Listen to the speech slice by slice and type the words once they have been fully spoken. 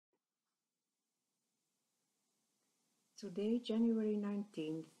Today, January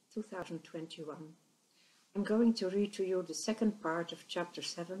 19th, 2021, I'm going to read to you the second part of Chapter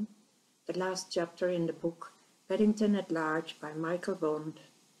 7, the last chapter in the book Paddington at Large by Michael Bond.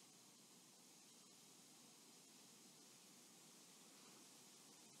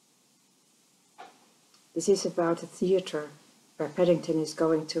 This is about a theatre where Paddington is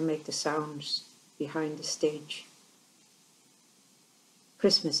going to make the sounds behind the stage.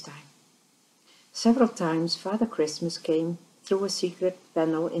 Christmas time. Several times Father Christmas came through a secret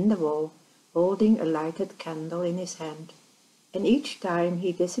panel in the wall, holding a lighted candle in his hand, and each time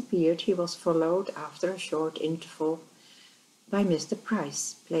he disappeared he was followed after a short interval by Mr.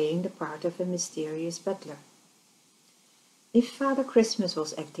 Price, playing the part of a mysterious butler. If Father Christmas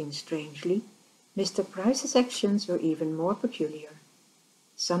was acting strangely, Mr. Price's actions were even more peculiar.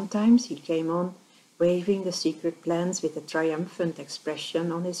 Sometimes he came on, waving the secret plans with a triumphant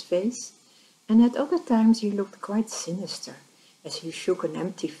expression on his face, and at other times he looked quite sinister as he shook an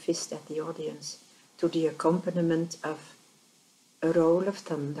empty fist at the audience to the accompaniment of a roll of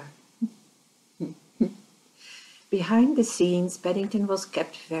thunder. Behind the scenes, Paddington was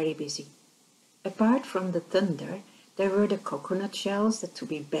kept very busy. Apart from the thunder, there were the coconut shells that to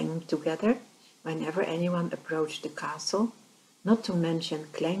be banged together whenever anyone approached the castle, not to mention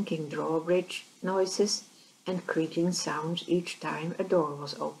clanking drawbridge noises and creaking sounds each time a door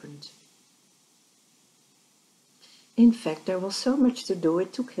was opened. In fact, there was so much to do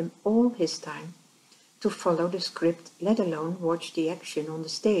it took him all his time to follow the script, let alone watch the action on the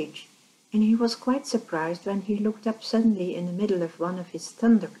stage, and he was quite surprised when he looked up suddenly in the middle of one of his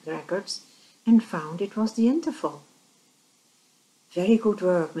thunder records and found it was the interval. "Very good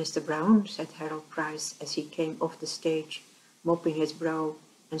work, Mr. Brown," said Harold Price as he came off the stage, mopping his brow,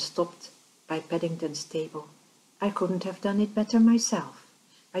 and stopped by Paddington's table. "I couldn't have done it better myself.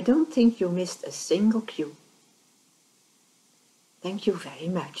 I don't think you missed a single cue." "Thank you very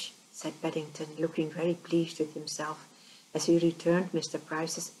much," said Paddington, looking very pleased with himself as he returned Mr.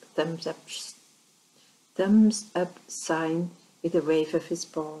 Price's thumbs up sign with a wave of his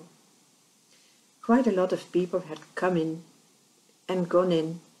paw. Quite a lot of people had come in and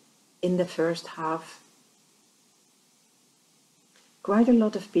gone in the first half. Quite a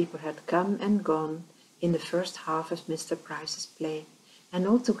lot of people had come and gone in the first half of Mr. Price's play, and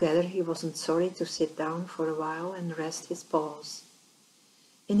altogether he wasn't sorry to sit down for a while and rest his paws.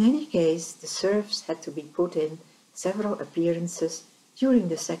 In any case, the serfs had to be put in several appearances during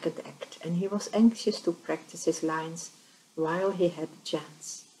the second act, and he was anxious to practice his lines while he had the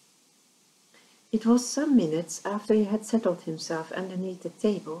chance. It was some minutes after he had settled himself underneath the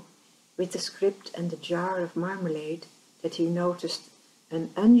table, with the script and the jar of marmalade, that he noticed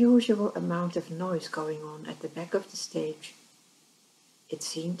an unusual amount of noise going on at the back of the stage. It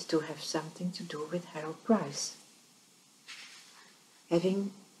seemed to have something to do with Harold Price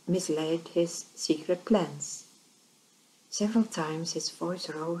having mislaid his secret plans. Several times his voice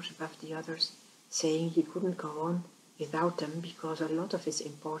rose above the others, saying he couldn't go on without them because a lot of his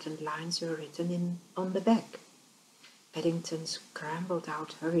important lines were written on the back. Paddington scrambled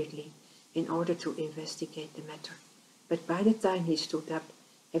out hurriedly in order to investigate the matter, but by the time he stood up,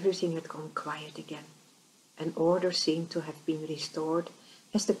 everything had gone quiet again, and order seemed to have been restored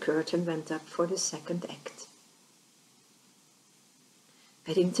as the curtain went up for the second act.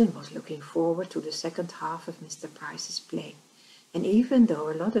 Paddington was looking forward to the second half of Mr. Price's play, and even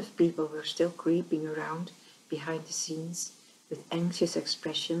though a lot of people were still creeping around behind the scenes with anxious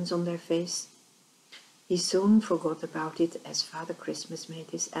expressions on their face, he soon forgot about it as Father Christmas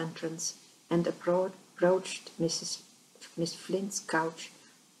made his entrance and approached Miss Flint's couch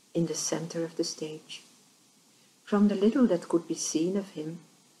in the center of the stage. From the little that could be seen of him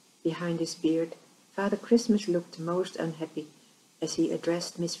behind his beard, Father Christmas looked most unhappy as he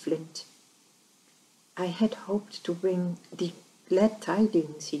addressed Miss Flint. "I had hoped to bring the glad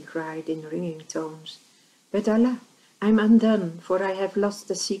tidings," he cried in ringing tones, "but alas, I'm undone, for I have lost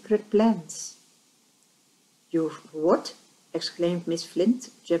the secret plans." "You've what?" exclaimed Miss Flint,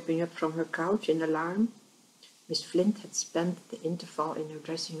 jumping up from her couch in alarm. Miss Flint had spent the interval in her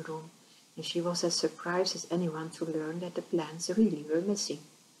dressing room, and she was as surprised as anyone to learn that the plans really were missing.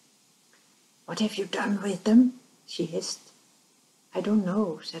 "What have you done with them?" she hissed. "I don't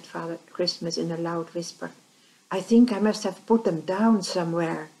know," said Father Christmas in a loud whisper. "I think I must have put them down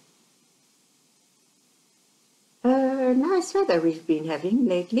somewhere." "Nice weather we've been having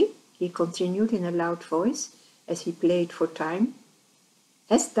lately," he continued in a loud voice as he played for time.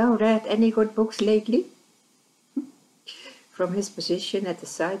 "Hast thou read any good books lately?" From his position at the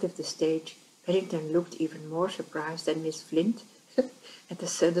side of the stage, Paddington looked even more surprised than Miss Flint at the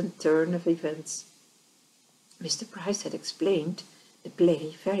sudden turn of events. Mr. Price had explained the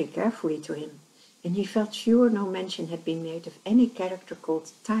play very carefully to him, and he felt sure no mention had been made of any character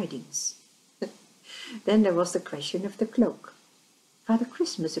called Tidings. Then there was the question of the cloak. Father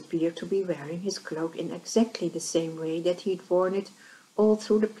Christmas appeared to be wearing his cloak in exactly the same way that he'd worn it all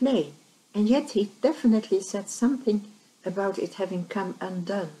through the play, and yet he definitely said something about it having come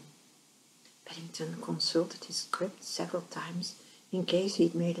undone. Paddington consulted his script several times in case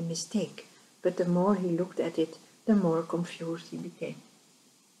he'd made a mistake, but the more he looked at it, the more confused he became.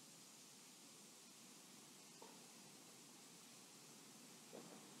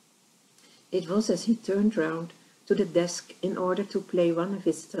 It was as he turned round to the desk in order to play one of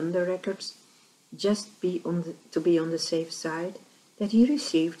his thunder records, to be on the safe side, that he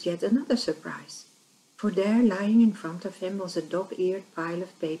received yet another surprise. For there, lying in front of him, was a dog-eared pile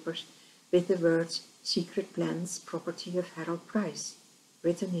of papers with the words "Secret Plans, Property of Harold Price,"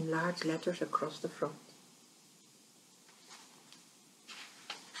 written in large letters across the front.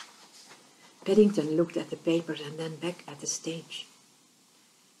 Paddington looked at the papers and then back at the stage.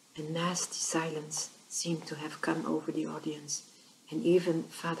 A nasty silence seemed to have come over the audience, and even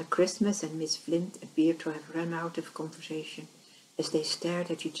Father Christmas and Miss Flint appeared to have run out of conversation as they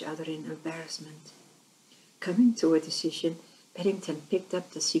stared at each other in embarrassment. Coming to a decision, Paddington picked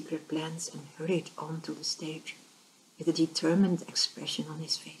up the secret plans and hurried on to the stage, with a determined expression on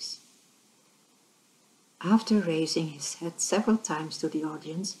his face. After raising his head several times to the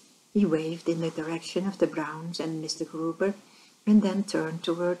audience, he waved in the direction of the Browns and Mr. Gruber, and then turned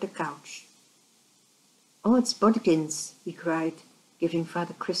toward the couch. "Oh, it's Bodkins," he cried, giving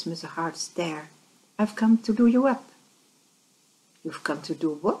Father Christmas a hard stare. "I've come to do you up." "You've come to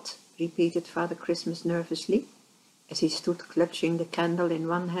do what?" repeated Father Christmas nervously, as he stood clutching the candle in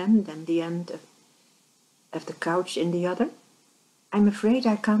one hand and the end of the couch in the other. "I'm afraid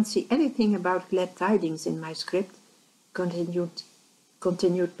I can't see anything about glad tidings in my script,"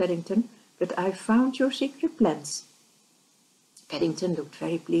 continued Paddington, "but I've found your secret plans." Paddington looked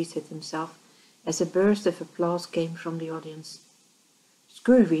very pleased with himself as a burst of applause came from the audience.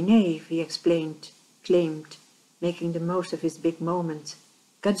 "Scurvy knave," he claimed, making the most of his big moment.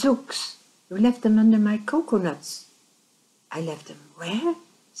 "Gadzooks, you left them under my coconuts." "I left them where?"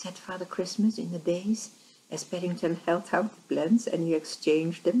 said Father Christmas in a daze, as Paddington held out the plans and he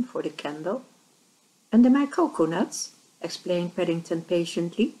exchanged them for the candle. "Under my coconuts," explained Paddington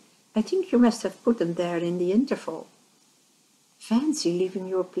patiently. "I think you must have put them there in the interval." "Fancy leaving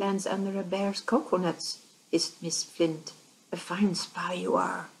your plans under a bear's coconuts," hissed Miss Flint. "A fine spy you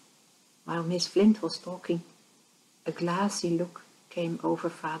are." While Miss Flint was talking, a glassy look came over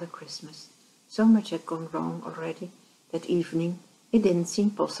Father Christmas. So much had gone wrong already that evening, it didn't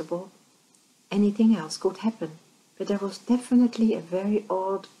seem possible anything else could happen, but there was definitely a very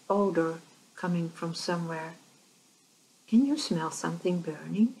odd odor coming from somewhere. "Can you smell something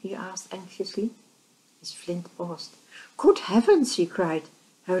burning?" he asked anxiously. Miss Flint paused. "Good heavens!" she cried,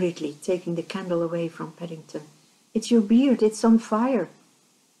 hurriedly taking the candle away from Paddington. "It's your beard, it's on fire."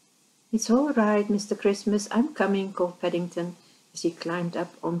 "It's all right, Mr. Christmas, I'm coming," called Paddington as he climbed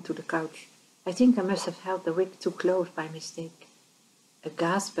up onto the couch. "I think I must have held the wick too close by mistake." A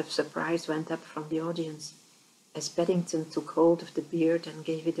gasp of surprise went up from the audience as Paddington took hold of the beard and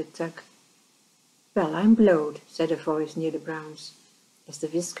gave it a tug. "Well, I'm blowed," said a voice near the Browns, as the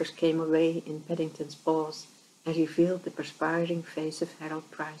whiskers came away in Paddington's paws and revealed the perspiring face of Harold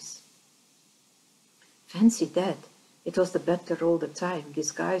Price. "Fancy that! It was the butler all the time,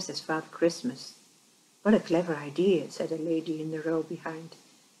 disguised as Father Christmas." "What a clever idea," said a lady in the row behind,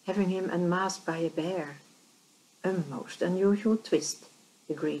 "having him unmasked by a bear." "A most unusual twist,"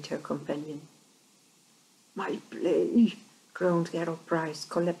 agreed her companion. "My play," groaned Harold Price,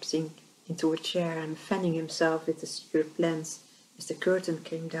 collapsing into a chair and fanning himself with the secret plans as the curtain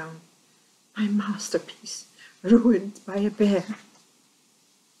came down. "My masterpiece, ruined by a bear."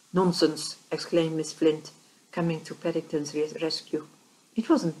 "Nonsense," exclaimed Miss Flint, coming to Paddington's rescue. "It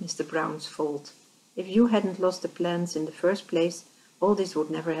wasn't Mr. Brown's fault. If you hadn't lost the plans in the first place, all this would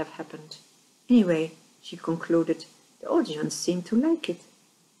never have happened. Anyway," she concluded, "the audience seemed to like it.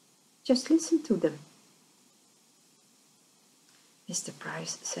 Just listen to them." Mr.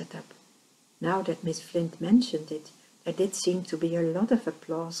 Price sat up. Now that Miss Flint mentioned it, there did seem to be a lot of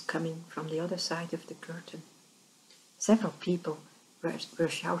applause coming from the other side of the curtain. Several people were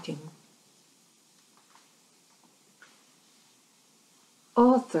shouting,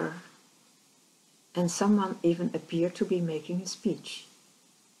 "Author!" and someone even appeared to be making a speech.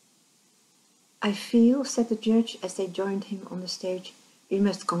 "I feel," said the judge as they joined him on the stage, "we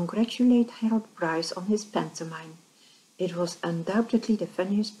must congratulate Harold Price on his pantomime. It was undoubtedly the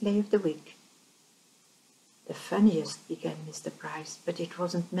funniest play of the week." The funniest, began Mr. Price, but it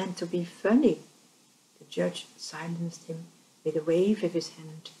wasn't meant to be funny. The judge silenced him with a wave of his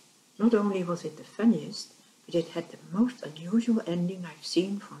hand. Not only was it the funniest, but it had the most unusual ending I've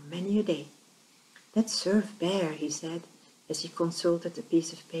seen for many a day. That Surf Bear, he said, as he consulted a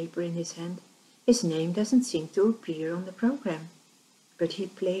piece of paper in his hand, his name doesn't seem to appear on the program. But he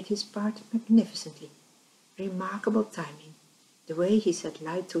played his part magnificently. Remarkable timing. The way he said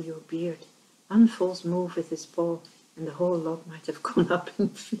 "lie to your beard," one false move with his paw, and the whole lot might have gone up in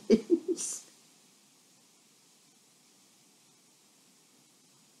flames.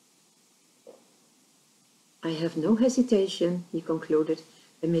 I have no hesitation, he concluded,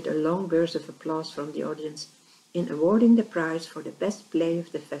 amid a long burst of applause from the audience, in awarding the prize for the best play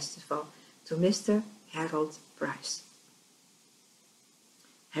of the festival to Mr. Harold Price.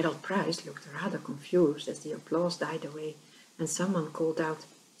 Harold Price looked rather confused as the applause died away, and someone called out,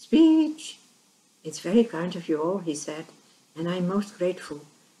 "Speech!" "It's very kind of you all," he said, "and I'm most grateful,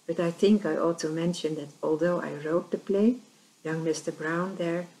 but I think I ought to mention that although I wrote the play, young Mr. Brown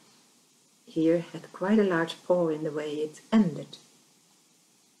here had quite a large paw in the way it ended.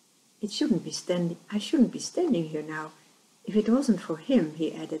 I shouldn't be standing here now, if it wasn't for him,"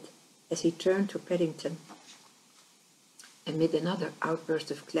 he added, as he turned to Paddington, amid another outburst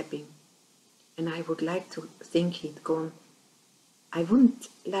of clapping. "And I wouldn't like to think he'd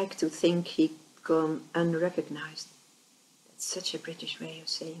gone unrecognized." That's such a British way of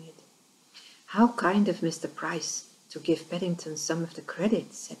saying it. "How kind of Mr. Price to give Paddington some of the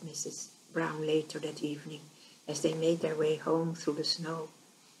credit," said Mrs. Brown later that evening, as they made their way home through the snow.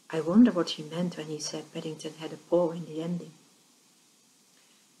 "I wonder what he meant when he said Paddington had a paw in the ending."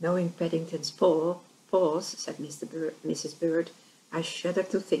 "Knowing Paddington's paws," said Mrs. Bird, "I shudder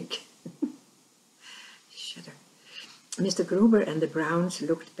to think." Shudder. Mr. Gruber and the Browns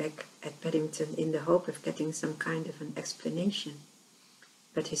looked back at Paddington in the hope of getting some kind of an explanation,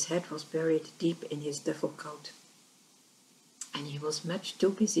 but his head was buried deep in his duffel coat, and he was much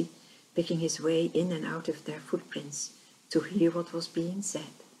too busy picking his way in and out of their footprints to hear what was being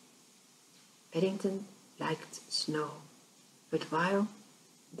said. Paddington liked snow, but while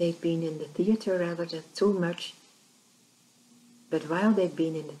they'd been in the theatre rather too much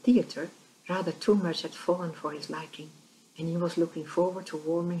had fallen for his liking, and he was looking forward to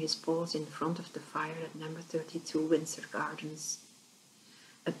warming his paws in front of the fire at number 32 Windsor Gardens.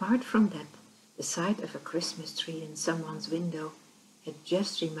 Apart from that, the sight of a Christmas tree in someone's window had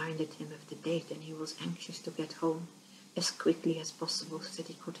just reminded him of the date, and he was anxious to get home as quickly as possible so that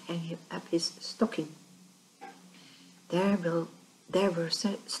he could hang up his stocking. There were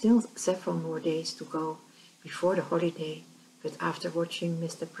still several more days to go before the holiday, but after watching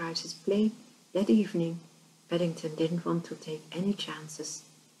Mr. Price's play that evening, Paddington didn't want to take any chances,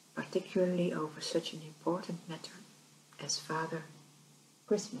 particularly over such an important matter as Father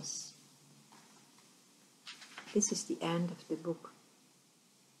Christmas. This is the end of the book,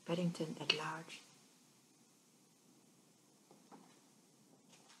 Paddington at Large.